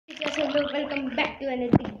Hello welcome back to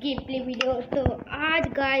another game play video. तो आज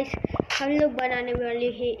guys हम लोग बनाने वाले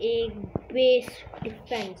हैं एक बेस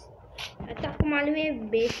डिफेंस। तो आपको मालूम है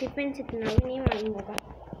बेस डिफेंस इतना भी नहीं मालूम होगा,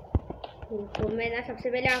 तो मैं ना सबसे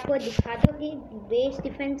पहले आपको दिखाता हूँ कि बेस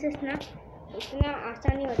डिफेंसेस ना इतना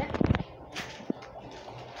आसान नहीं होता।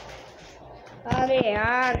 अरे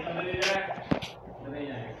यार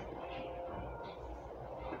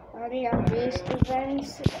बेस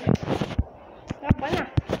डिफेंस बना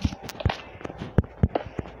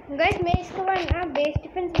गाइस। मैं इसके बाद ना बेस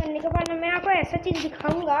डिफेंस बनने के बाद ना मैं आपको ऐसा चीज़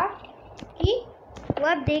दिखाऊंगा कि वो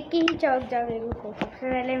आप देख के ही चौंक जाओगे। रुको, सबसे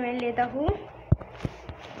पहले मैं लेता हूँ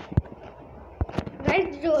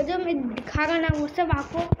गाइस, जो मैं दिखा रहा ना वो सब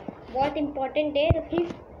आपको बहुत इम्पोर्टेंट है। तो फिर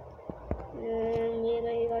ये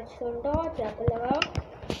रहेगा छोटा क्या लगाओ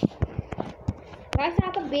गाइस।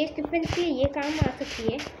 आपका बेस डिफेंस के ये काम आ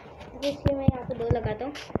सकती है, तो इसलिए मैं यहाँ पे 2 लगाता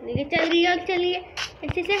हूँ। देखिए चलिए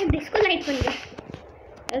ऐसे से डिस्को लाइट बन गया।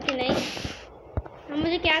 ओके नहीं, अब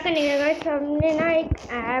मुझे क्या करने का गाइस, हमने ना एक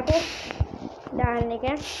एरो डालने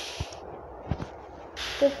का।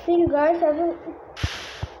 तो फिर गाइस अब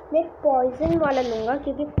मैं पॉइजन वाला लूँगा,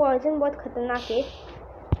 क्योंकि पॉइजन बहुत खतरनाक है।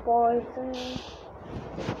 पॉइजन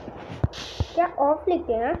क्या ऑफ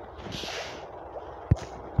लिखते हैं ना।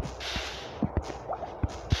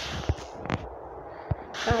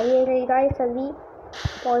 ये रही गाइस अभी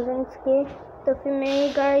पॉइजन्स के। तो फिर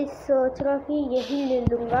मैं गाइस सोच रहा कि यही ले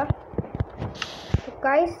लूँगा। तो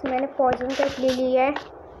गाइस मैंने पॉइजन का ले लिया है,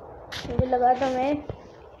 मुझे लगा था मैं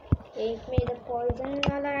एक में इधर पॉइजन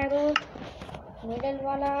वाला एरो, मिडल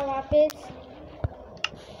वाला वापस।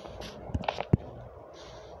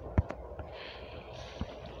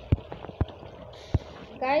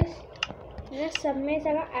 गाइस मैं सब में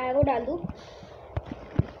सारा एरो डालूँ।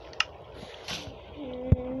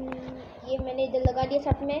 ये मैंने इधर लगा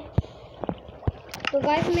दिया सब में। तो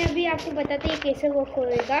गाइस मैं अभी आपको बताती हूँ कैसे वो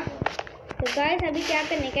खोलेगा। तो गाइस अभी क्या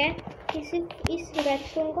करने का है कि सिर्फ इस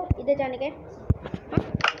रेस्टोरेंट को इधर जाने का है।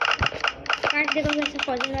 काट देखो कैसे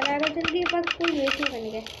पॉइजन वाला एरो चल गई, बस कोई वेस्ट नहीं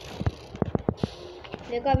करने का है।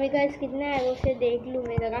 देखो अभी गाइस कितना एरो से देख लूँ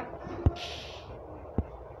मैं ज़रा,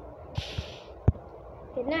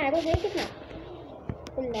 कितना एरो है, कितना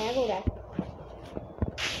तो लैग हो रहा है।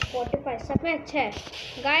 45 सब में अच्छा है।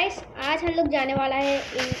 गाइस आज हम लोग जाने वाला है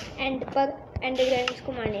एंड पर एंडर ड्रैगन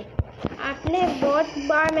को मारने। आपने बहुत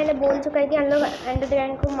बार मैंने बोल चुका है कि हम लोग एंडर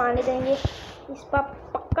ड्रैगन को मारने जाएंगे, इस बार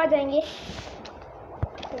पक्का जाएंगे।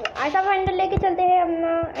 तो आज हम एंडर लेके चलते हैं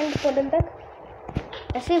अपना एंड पोर्टल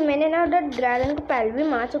तक। ऐसे मैंने ना उधर ड्रैगन को पहले भी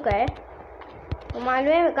मार चुका है। तो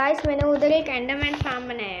मालूम है गाइस मैंने उधर एक एंडरमैन फार्म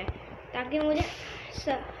बनाया है ताकि मुझे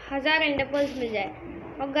 1000 एंडर पर्ल्स मिल जाए।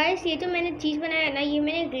 और गाइस ये जो मैंने चीज़ बनाया है ना, ये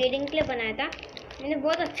मैंने ग्रेडिंग के लिए बनाया था। मैंने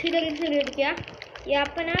बहुत अच्छी तरीके से ग्रेड किया। यहाँ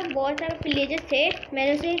पर ना बहुत सारे विलेजेस थे,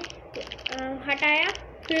 मैंने उसे हटाया।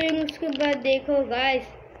 फिर उसके बाद देखो गाइस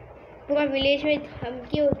पूरा विलेज में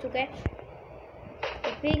धमकी हो चुका है। तो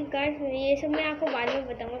फिर गाइस ये सब मैं आपको बाद में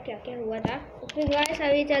बताऊँगा क्या क्या हुआ था। तो फिर गाइस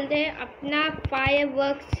अभी चलते हैं अपना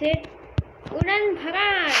फायरवर्क से उड़न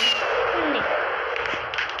भगान करने।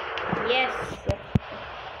 यस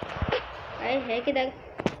है किधर,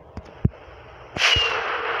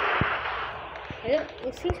 हेलो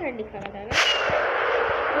उसी साइड दिखा रहा था ना।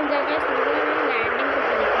 उस जगह लैंडिंग को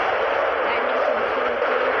देखा, लैंडिंग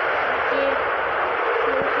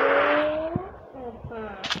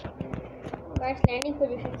बस लैंडिंग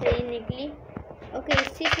पोजीशन से ही निकली। ओके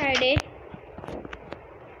इसी साइड है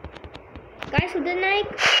गाइस। उधर ना एक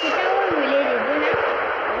छोटा हुआ विलेज है जो ना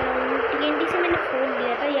TNT से मैंने फोड़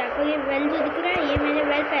दिया था। यहाँ पर ये वेल जो दिख रहा है, ये मैंने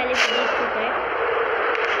वेल पहले से देख चुका है।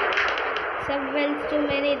 सब वेल्स जो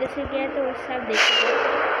मैंने इधर से किया तो वो सब देख चुका है।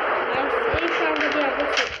 एक काम करके आपको,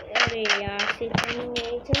 अरे यार सिखानी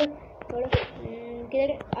नहीं, चलो थोड़ा किधर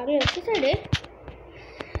आगे अच्छी साइड है।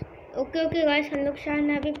 ओके गाइस हम लोग शायद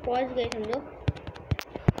ना अभी पहुँच गए समझो।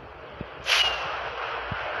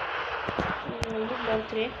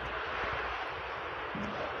 बहुत रहे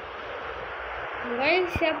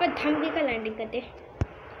गाइस, यहाँ पर धमकी का लैंडिंग करते।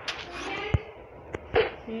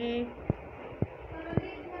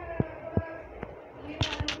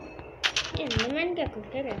 एंडरमैन क्या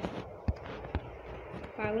करते रहे,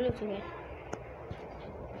 पागल हो चुके हैं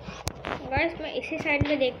गाइस। मैं इसी साइड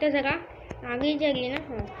में देखता जरा आगे ही चलिए ना।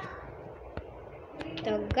 हाँ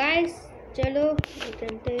तो गाइस चलो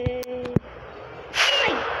चलते।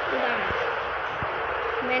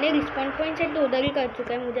 मैंने रिस्पॉन्स पॉइंट से तो उधर ही कर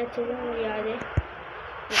चुका है, मुझे अच्छे से मुझे याद है।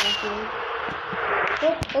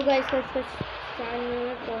 ओ गाइस कुछ 4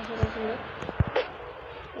 मिनट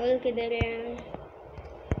और किधर है,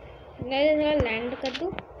 मैं जरा लैंड कर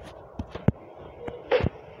दूँ।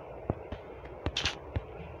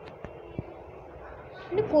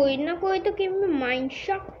 मैंने कोई ना कोई तो गेम में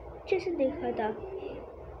माइनक्राफ्ट जैसे देखा था।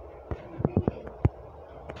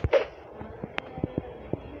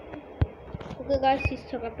 ओके गाइस, इस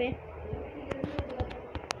जगह पे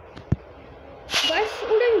बस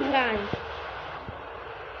उड़न भरान।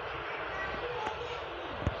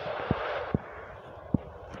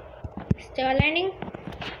 Star landing.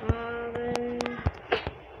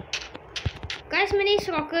 गाइस मैंने इस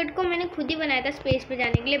रॉकेट को मैंने खुद ही बनाया था स्पेस पे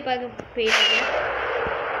जाने के लिए, पर फेल हो गया।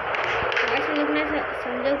 गाइस हम लोग ने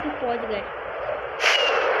समझा कि पहुंच गए।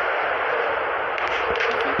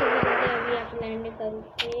 अभी आप लैंड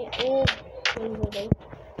करके ओ फेल हो गई।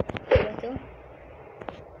 तो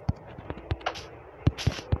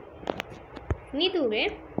नहीं दूर है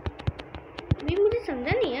अभी, मुझे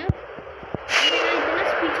समझा नहीं है इतना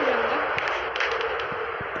स्पीड चलाऊंगा।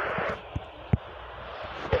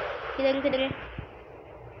 किधर है?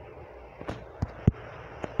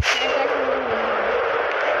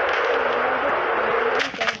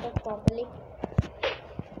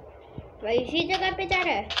 भाई इसी जगह पे जा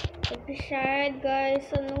रहा है तो शायद गाइस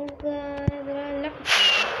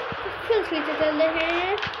फिर से चल रहे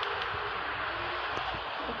हैं।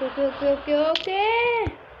 ओके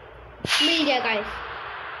मिल गया गाइस,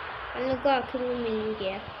 हम लोग को आखिर में मिल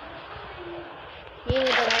गया। ये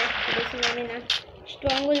जगह है जैसे मैंने ना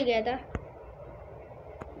स्ट्रॉन्ग होल गया था।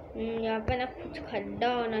 यहाँ पे ना कुछ खड्डा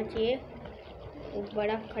होना चाहिए, एक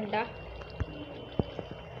बड़ा खड्डा।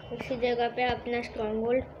 उसी जगह पे अपना स्ट्रॉन्ग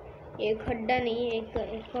होल्ड, एक खड्डा नहीं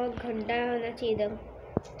एक और खड्डा होना चाहिए इधर।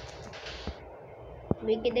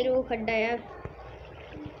 भाई किधर है वो खड्डा यार?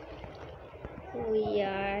 ओ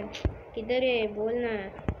यार किधर है बोलना।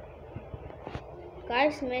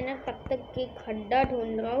 गाइस मैं ना तब तक के खड्डा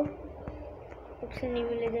ढूंढ रहा हूँ, कब से नहीं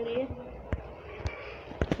मिले जगह।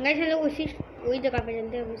 गाइस हम लोग वही जगह पे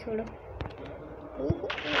चलते हैं। अभी छोड़ो,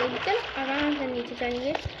 चल आराम से नीचे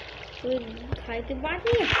चलेंगे, कोई खाए की बात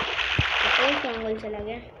नहीं है। तो स्ट्रॉन्ग चला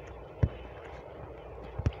गया।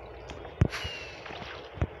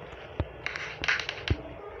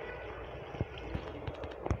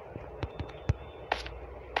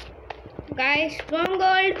 गाइस स्ट्रॉन्ग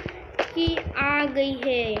होल्ड की आ गई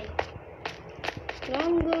है,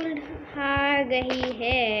 स्ट्रॉन्ग होल्ड आ गई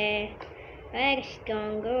है,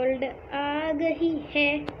 स्ट्रॉन्ग होल्ड आ गई है।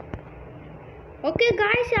 ओके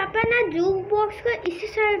गाइस यहाँ पे ना जूक बॉक्स का इसी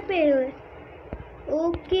साइड पे है।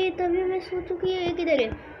 ओके तभी मैं सोचूं कि ये किधर है।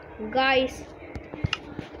 गाइस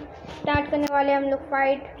स्टार्ट करने वाले हम लोग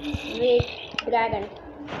फाइट विद ड्रैगन।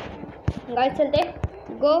 गाइस चलते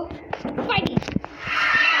गो फाइटिंग।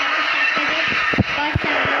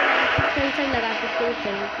 लगा के चलते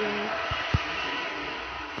हैं।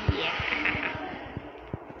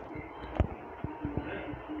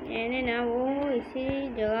 मैंने ना वो इसी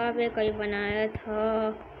जगह पे कहीं बनाया था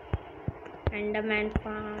Enderman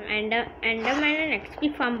farm. Enderman and XP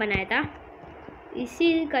farm बनाया था,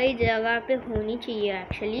 इसी कई जगह पे होनी चाहिए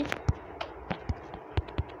एक्चुअली।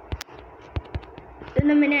 तो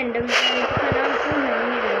ना मैंने एंडरमैन का नाम तो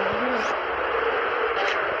नहीं डाला।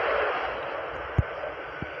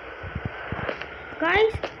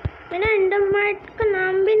 गाइस मैंने एंडरमैन का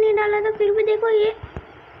नाम भी नहीं डाला था, फिर भी देखो ये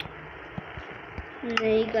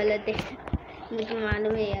नहीं गलत है, मुझे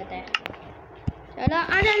मालूम ही आता है। चलो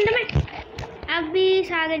आ जाओ एंडरमैन, अब भी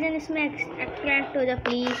सारे जन इसमें एक्सट्रैक्ट हो जाओ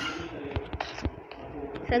प्लीज,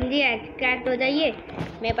 समझिए एक्सट्रैक्ट हो जाइए।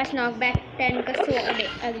 मेरे पास नॉकबैक 10 का स्वॉर्ड है।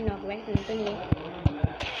 अभी नॉकबैक 10 तो नहीं है।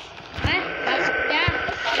 क्या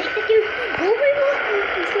क्यों वो भाई वो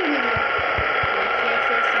किससे मिल गया?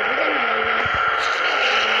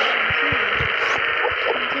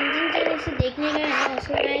 जिन देखने गए हैं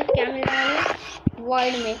उसमें क्या मिल रहा है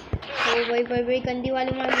वर्ल्ड में। ओ भाई गंदी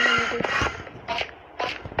वाली मार दी मुझे,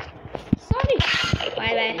 सॉरी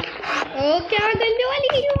बाय बाय। ओ क्या गंदी वाली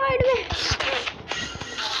की वर्ल्ड में।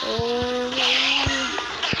 ओ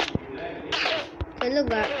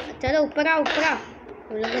चलो ऊपर आओ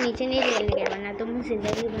तुम लोग नीचे नहीं ले गए, वरना तो मैं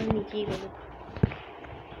जिंदगी भर नीचे ही करूँ।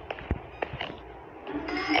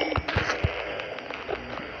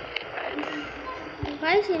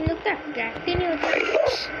 गाइस इन लोग तो अट्रैक्ट ही नहीं होते।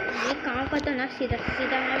 ये कहाँ का तो ना सीधा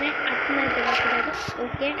मैंने अपना जगह पर था।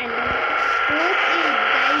 ओके एंड थोड़ा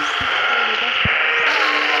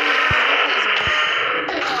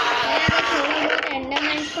बहुत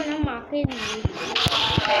एंडरमैन को ना मार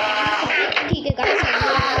ठीक है गाइस।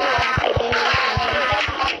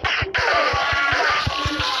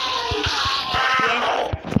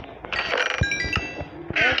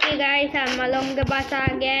 ओके गाइस हम लोगों के पास आ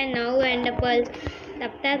गए 9 एंडरपर्ल्स।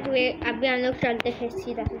 तब तक वे अभी हम लोग चलते हैं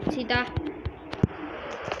सीधा।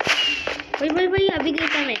 भाई अभी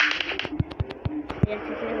गिरता मैं।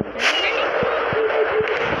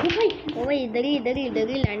 वो इधर ही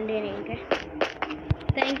लैंड देंगे।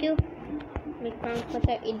 Thank you. मैं काम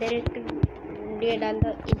करता इधर ये डालता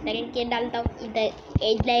हूँ, इधर एक ये डालता हूँ, इधर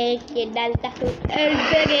एक ये डालता हूँ,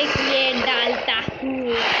 इधर एक ये डालता हूँ।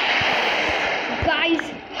 गाइस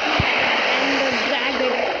एंड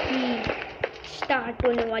ड्रैगन की स्टार्ट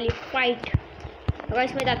होने वाली फाइट।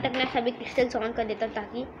 गाइस मैं तब तक मैं सभी क्रिस्टल्स ऑन कर देता हूँ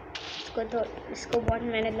ताकि इसको बहुत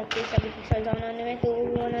मेहनत लगती है सभी क्रिस्टल्स ऑन होने में। तो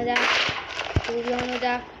भी ऑन हो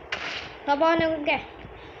जा, सब ऑन हो गया।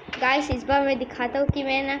 गाइस इस बार मैं दिखाता हूँ कि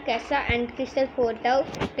मैं ना कैसा एंड क्रिस्टल फोड़ता हूँ,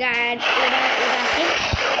 उड़ा के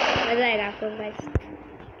मजा आएगा आपको गाइस।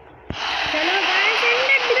 चलो गाइस एंड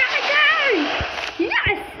ड्रैगन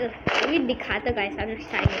यस अभी दिखाता हूँ गाइस आपने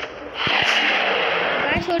स्टाइल।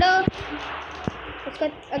 गाइस छोड़ो उसका,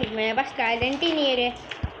 अरे मेरे पास ट्राइडेंट ही नहीं है रे,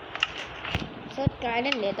 सो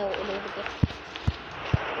ट्राइडेंट लेता हूँ उड़ के।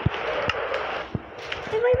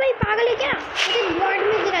 भाई पागल है क्या, मुझे बॉर्ड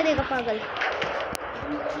में गिरा देगा पागल।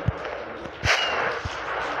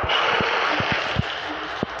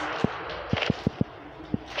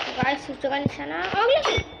 गाइस सूचो का निशाना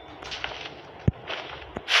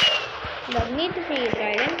लगनी तो सही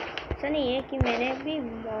ड्रैगन। ऐसा नहीं है कि मैंने भी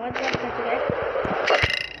बहुत बार कर चुका है,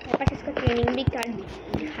 मेरे पास इसका ट्रेनिंग भी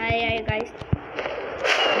दिखाया है गाइस।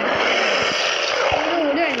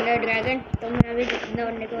 उड़ो अंडर ड्रैगन, तो मैं अभी जितना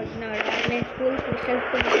उड़ने को उतना उड़ा, मैं फुल क्रिस्टल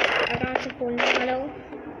को आराम से फोड़ने वाला हूँ।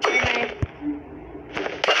 Bye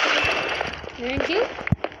thank you.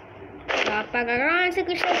 आप आराम से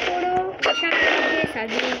क्रिस्टल फोड़ो, निशान लगाइए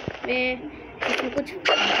सभी में, इसमें कुछ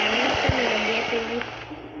मेहनत नहीं लगी है फिर भी।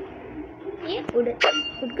 ये उड़ के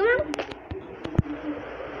मारो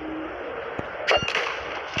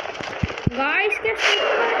गाइस, क्या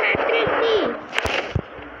सुपर हैट्रिक थी।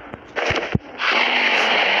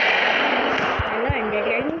 हेलो अंडर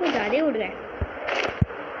ड्रैगन को ज़्यादा उड़ रहा है।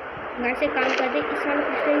 गाइस से काम कर दे इस वाले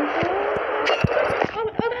क्रिस्टल को।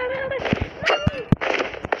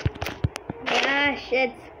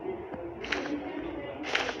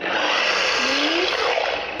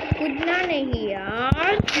 कूदना नहीं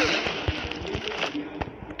यार।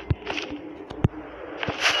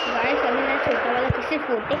 गाइस अभी मैं छोटा वाला किससे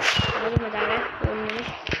फोटे, मुझे मजा आ रहा है फोड़ने में।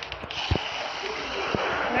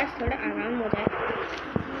 गाइस थोड़ा आराम हो जाए।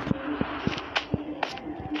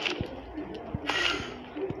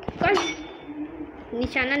 गाइस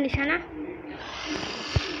निशाना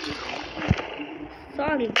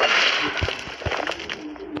सॉरी,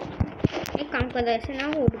 एक काम कर, ऐसे ना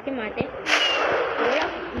उड़ के मारते, थोड़ा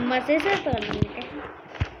मजे से कर लेंगे।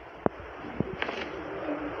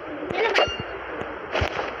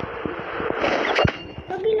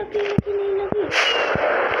 लगी नहीं लगी।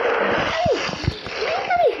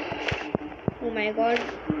 Oh my God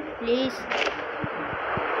please.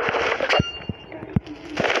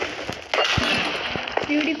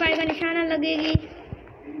 Purify का निशाना लगेगी।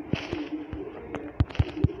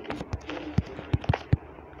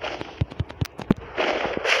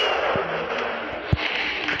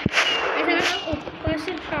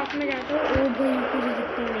 टॉप में जाता हूँ, वो भाई कुछ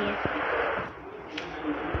दिखता नहीं है।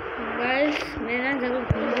 गाइस मैं ना जरूर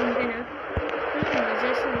घूम के ना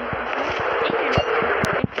मजे से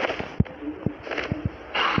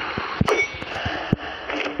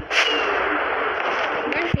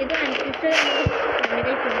गाइस ये तो एनक्रिप्टर करने का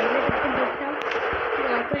ही प्रोग्राम है, तो देखता हूँ कि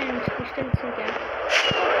आपको एनक्रिप्टर से क्या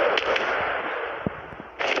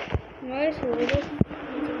गाइस हो गए।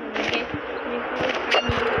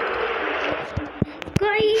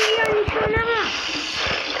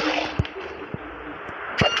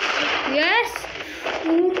 यस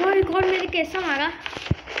ओह माय गॉड मैंने कैसा मारा।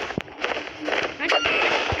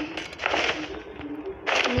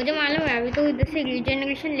 मुझे मालूम है अभी तो इधर से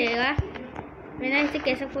रीजनरेशन लेगा। मैंने इसे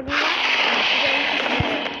कैसे फोड़ूंगा।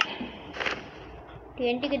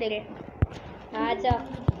 TNT किधर है, आजा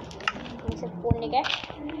इसे फोड़ने का।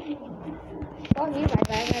 और नहीं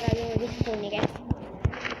बाय मैं आगे मुझे फोड़ने का।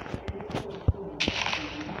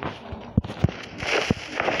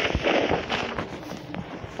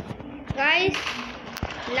 गाइस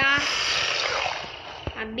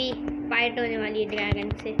अभी फाइट होने वाली है ड्रैगन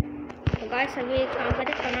से। तो गाइस अभी एक काम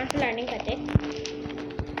करते, कमांड से लैंडिंग करते।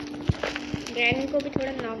 ड्रैगन को भी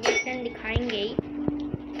थोड़ा नॉकडाउन दिखाएंगे ही।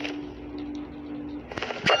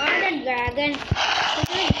 और ड्रैगन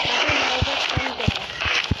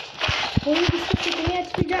कितनी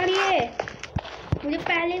अच्छी जा रही है, मुझे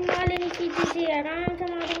पहले मार लेनी चाहिए थी। आराम से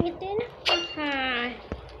मारेंगे थे ना। हाँ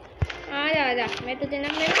आजा मैं तुझे ना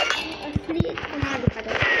मेरा असली कमाल दिखाता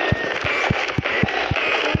हूँ।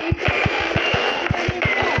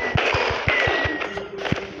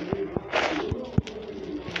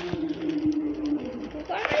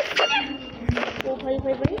 ओ भाई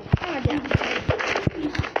आ जा।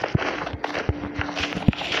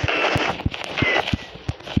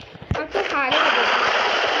 अब तो हारेगा,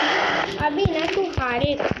 अभी ना तू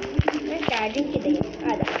हारेगा। मैं चार्जिंग की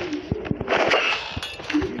देगा, आ जा।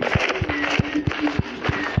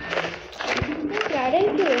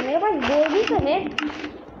 चार्जिंग क्यों है? मेरे पास बो भी तो है।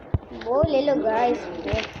 वो ले लो गाइस,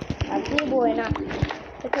 अपनी वो है ना,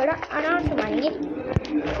 तो थोड़ा आराम से मारेंगे।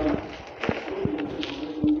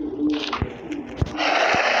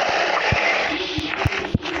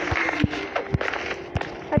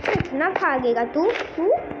 अच्छा इतना भागेगा तू तू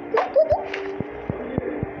तू तू तू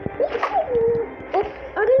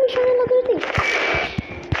अरे निशाने लग रही थी।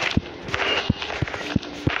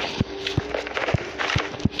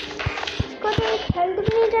 इसका तो एक हेल्थ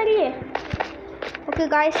भी नहीं जा रही है। ओके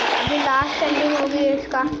गाइस, अभी लास्ट एंडिंग होगी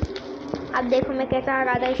इसका। अब देखो मैं कैसा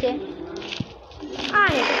हरा था इसे।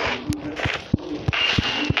 आने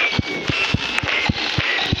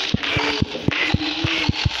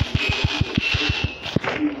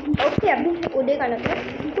ओके, अभी उड़ेगा ना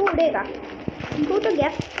तू उड़ेगा। तू तो गया।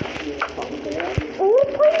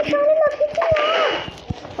 कोई निशाने लग गई थी यार।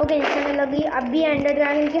 ओके निशाने लगी। अब भी एंडर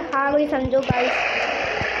ड्रैगन की हार गई समझो गाइस।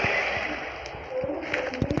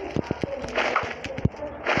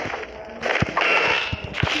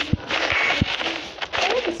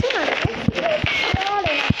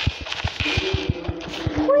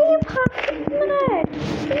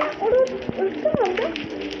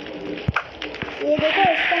 ये देखो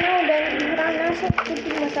इसका ना उड़ाना से कुछ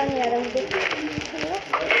मजा नहीं आ रहा मुझे।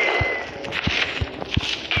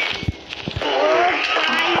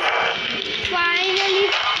 फाइनली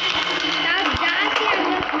तब जाके हम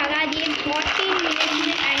लोग भगा दिए 14 मिनट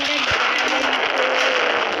में एंडर ड्रैगन को।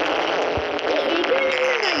 एक ही मिनट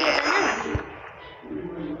में कर दिया था ना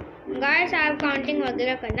गाइस। आप काउंटिंग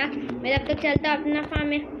वगैरह करना, मैं तब तक चलता अपना फार्म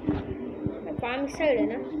में। फार्म इस साइड है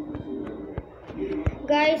ना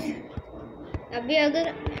गाइस। अभी अगर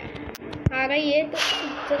आ गई है तो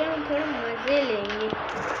जरा हम थोड़ा मजे लेंगे।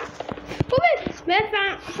 मैं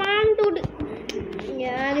फार्म टूट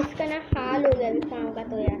यार, इसका ना हाल हो गया अभी फार्म का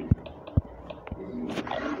तो यार।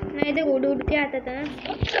 मैं इधर उड़ उड़ के आता था ना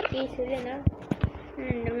इसलिए ना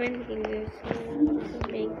एंडरमैन के लिए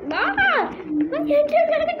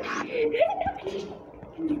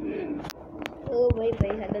ओ भाई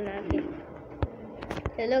खतरनाक है।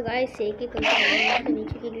 चलो गाइस एक ही करके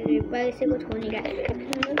नीचे की पर इससे कुछ हो नहीं रहा।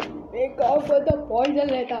 एक काम करता पॉइजन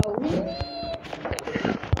लेता हूँ।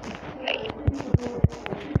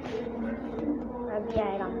 अभी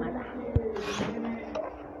आएगा मजा।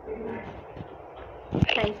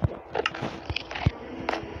 Thank you.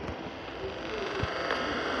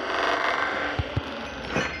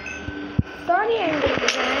 सॉरी एंडी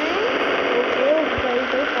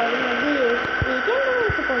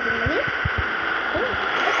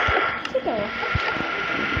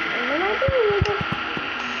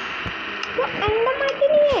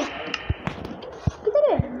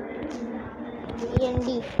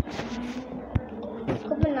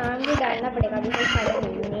इसको अपना नाम भी डालना पड़ेगा। अभी कोई फायदा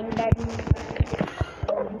नहीं।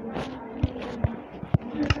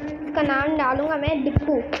 इसका नाम डालूंगा मैं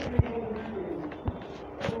डिप्पू।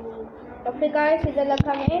 तो फिर गाइस इधर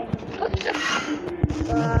लगा मैं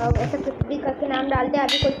ऐसा कुछ भी करके नाम डालते।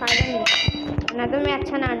 अभी कोई फायदा नहीं ना, तो मैं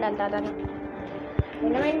अच्छा नाम डालता था ना।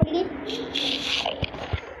 मिली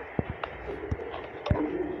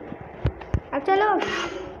अब चलो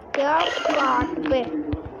क्या बात पे।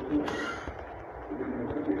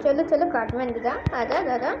 चलो चलो कार्टमैन दिखा, आजा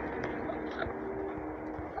दादा।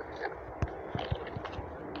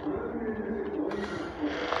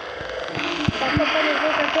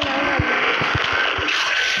 करके नाम डालना।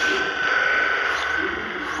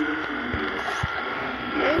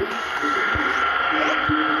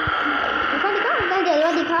 दिखा अपना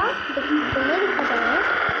जलवा दिखा। तुम्हें दिखा था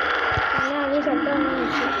मैंने अभी चलता हूँ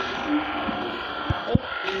नीचे। एक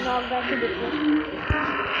डॉग बैग की देखो,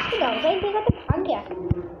 डॉग बैग देखा तो भाग गया।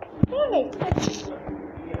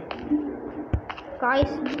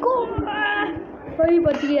 गाइस गो वही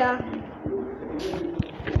बच गया।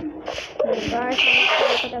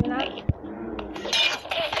 खतरनाक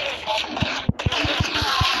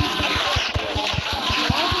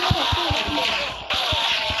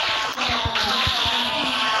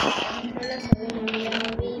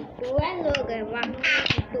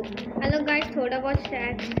हेलो गाइस, थोड़ा बहुत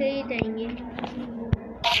स्टैक से ही जाएंगे।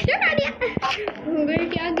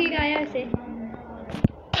 क्या गिराया इसे।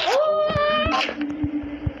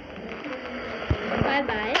 Bye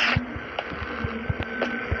bye.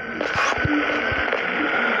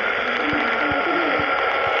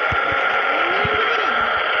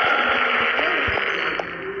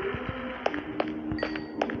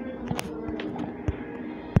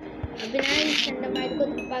 डायनामाइट को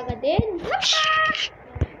धप्पा कर दे।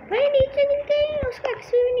 भाई नीचे गिर गए, उसका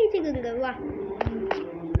एक्सपी भी नीचे गिर गया। वाह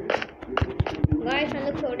गाइस हम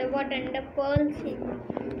लोग थोड़े बहुत एंडर पर्ल्स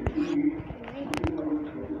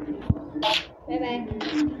बाय बाय।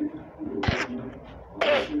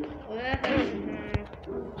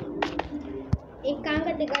 एक काम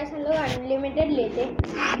करते गाइस, हम लोग अनलिमिटेड लेते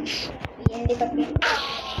एंडी करके।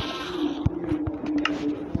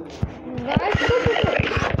 गाइस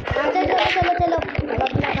चलो चलो चलो अब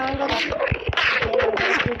अपना काम करो।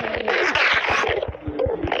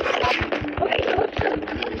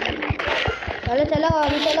 चलो चलो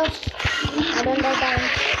अभी चलो। I don't have time.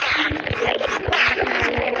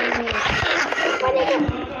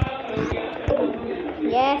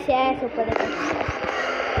 Yes yes ऊपर देखो।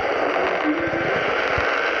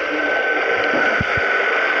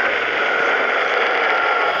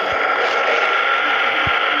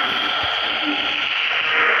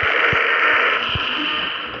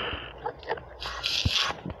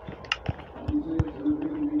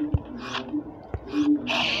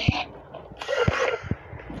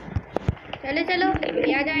 चलो चलो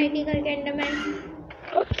आ जाओ एक ही करके एंडरमैन।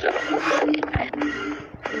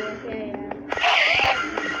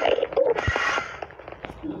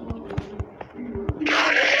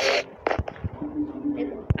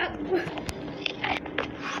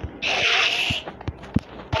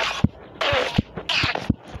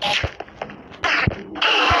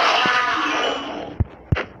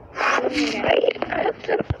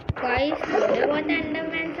 गाइस बहुत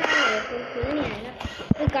एंडरमैन आ रहे हैं, फुल नहीं आएगा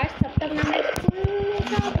तो गाइस तब तक ना मैं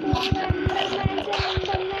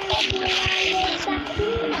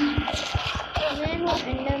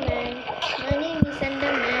एंडरमैन मनी मिस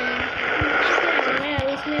एंडरमैन मैं अब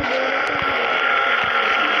इसमें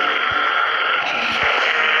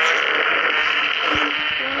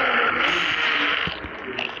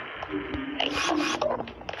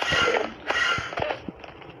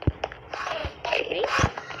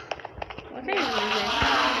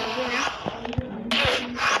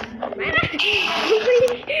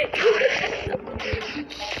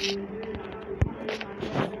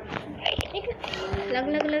लग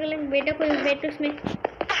लग लग लग बेटा कोई बेट उसमें। तो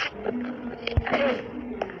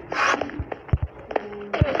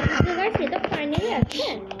गाइस ये तो फाइनली अच्छा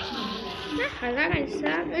है ना। हल्का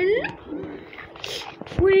कैसा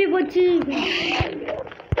कोई बच्ची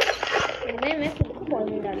मैं खुद को बॉल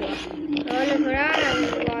में डालूंगा और थोड़ा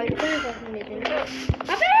बॉल को भी पसंद देते हैं।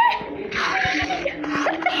 अबे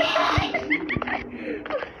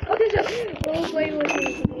ओ कोई वो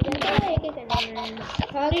एक एक करना है।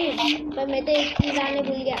 सॉरी पर मैं तो एक चीज आने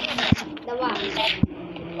भूल गया, दवा।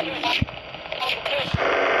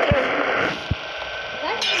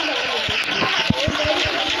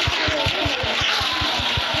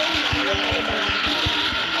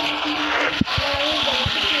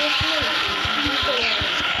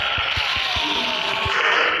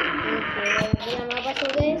 हमारे पास हो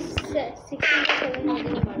गए 67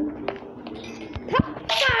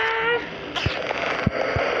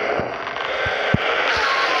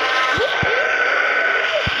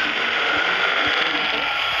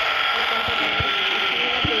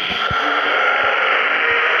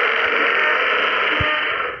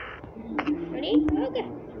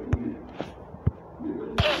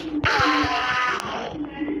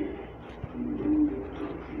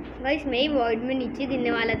 गाइस मैं ही वॉइड में नीचे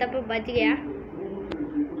गिरने वाला था पर बच गया।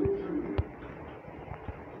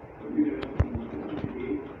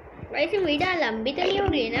 वैसे वीडियो लंबी तो नहीं हो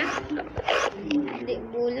रही है ना,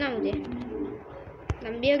 बोलना मुझे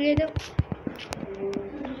लंबी हो गई तो।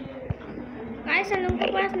 गाइस हम लोगों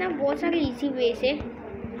के पास ना बहुत सारे इजी वे से।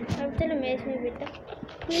 अब चलो मैं इसमें बेटा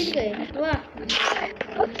कूद गए। वाह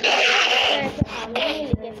ऐसे आगे नहीं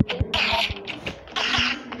लेके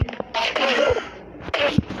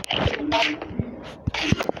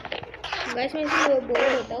गाइस मैं इसमें बोर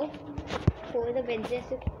होता हूँ फोर द बेंचेस।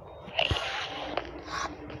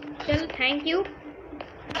 चलो थैंक यू।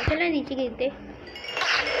 चलो नीचे गिरते।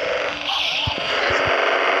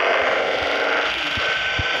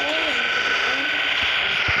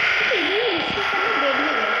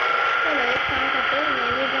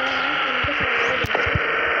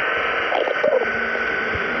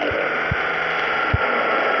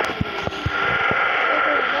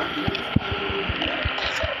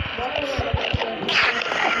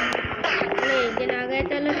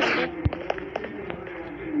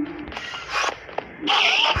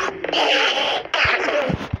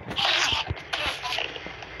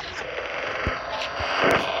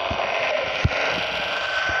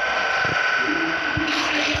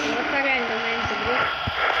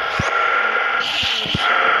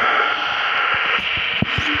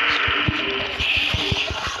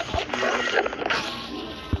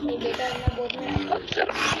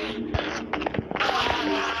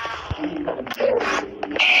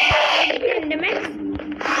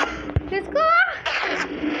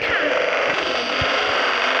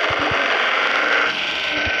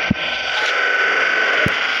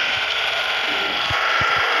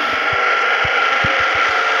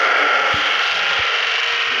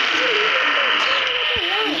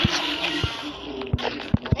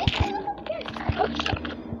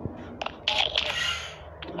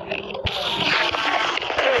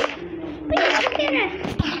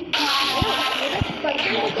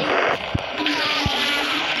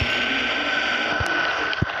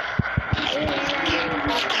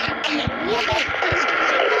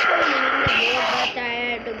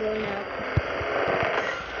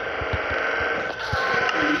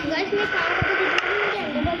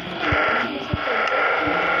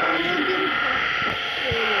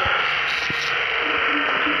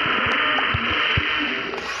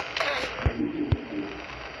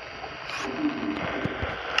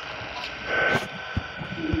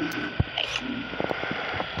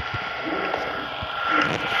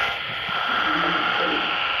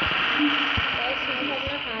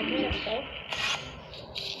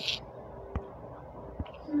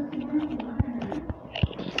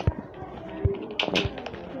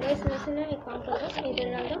 गैस वैसे ना एक काम करो, इधर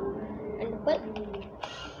डाल दो एंड पर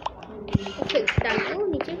फिर डाल दो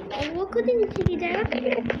नीचे और वो खुद ही नीचे गिर जाएगा। तो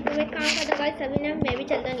मैं काम करता गाइस, अभी ना मैं भी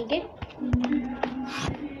चलता नीचे।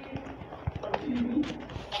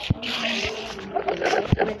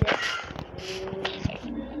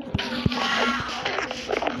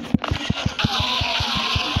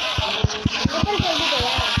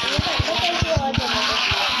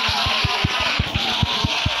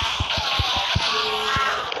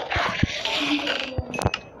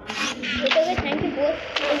 थैंक यू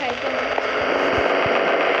बहुत हेल्प करना।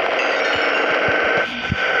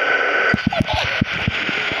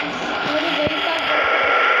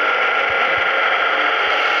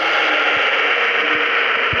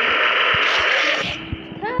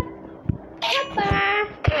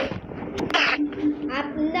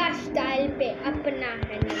 अपना स्टाइल पे अपना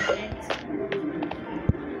है।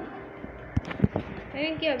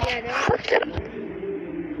 Thank you. अभी आ जाओ।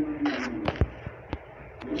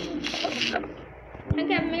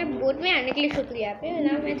 Thank you. अब मेरे बोट में आने के लिए शुक्रिया पे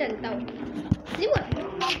ना, मैं चलता हूँ।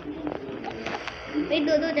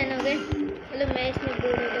 दो जन हो गए, मतलब मैं इसमें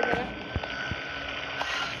बोर हो गया।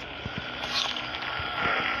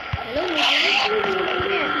 हेलो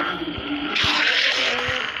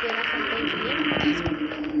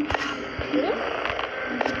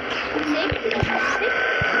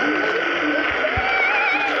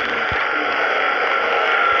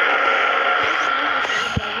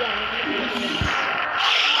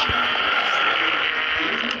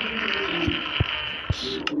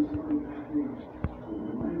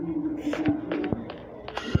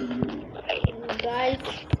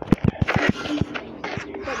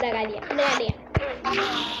लगा दिया।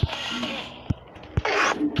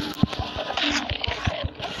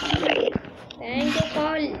 थैंक यू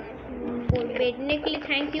कॉल बैठने के लिए।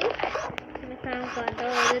 Thank you. मैं काम करता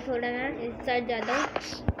हूँ और थोड़ा ना इस साइड जाता हूँ।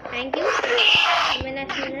 Thank you. मैं ना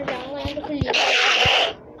जाऊँगा ना तो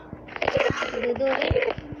फिर दो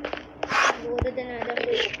दिन आ जाओ।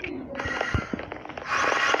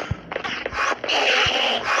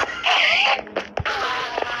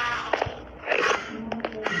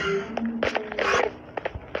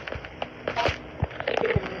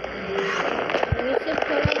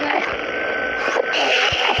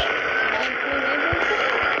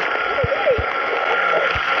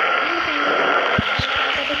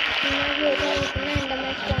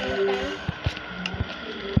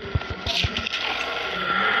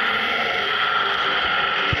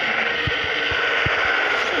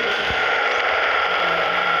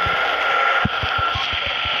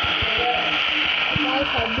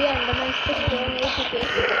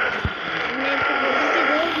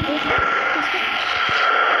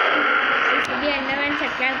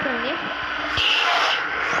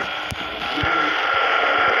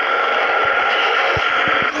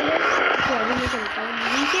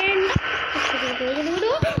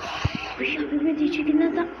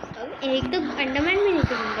 एक तो अंडमान में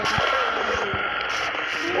नीचे मिल गया।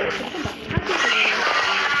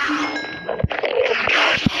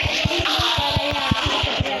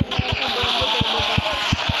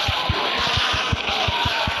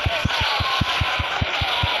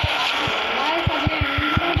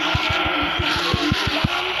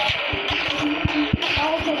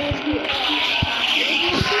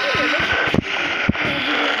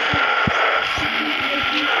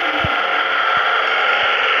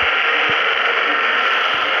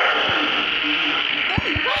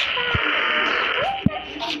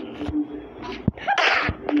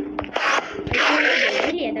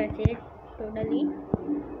 टोटली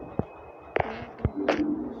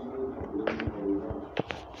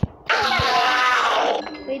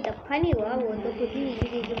कोई दफा नहीं हुआ, वो तो खुद ही नीचे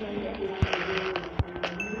नीचे बन गया।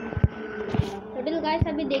 टोटल गाइस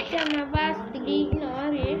अभी देखते हैं हमारे पास 3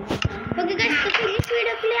 और है। ओके गाइस, तो फिर इस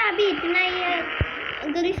वीडियो के लिए अभी इतना ही है।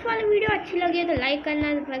 अगर इस वाली वीडियो अच्छी लगी तो लाइक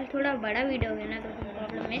करना, तो थोड़ा बड़ा वीडियो हो गया ना तो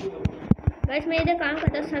प्रॉब्लम है। गाइस मैं इधर काम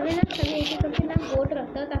करता हूँ, सभी एक एक करके ना बोट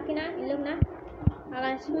रखता हूँ ताकि ना इन लोग ना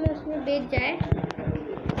आवाज में उसमें बेच जाए।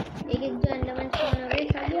 एक एक जो अंडमान स्पॉन हो गए,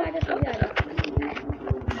 सभी आ जाओ बहुत चलो।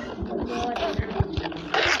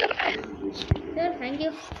 Thank you,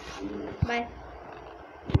 bye.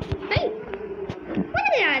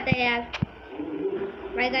 मजा आता है यार।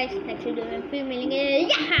 बाय गाइस, नेक्स्ट वीडियो में फिर मिलेंगे।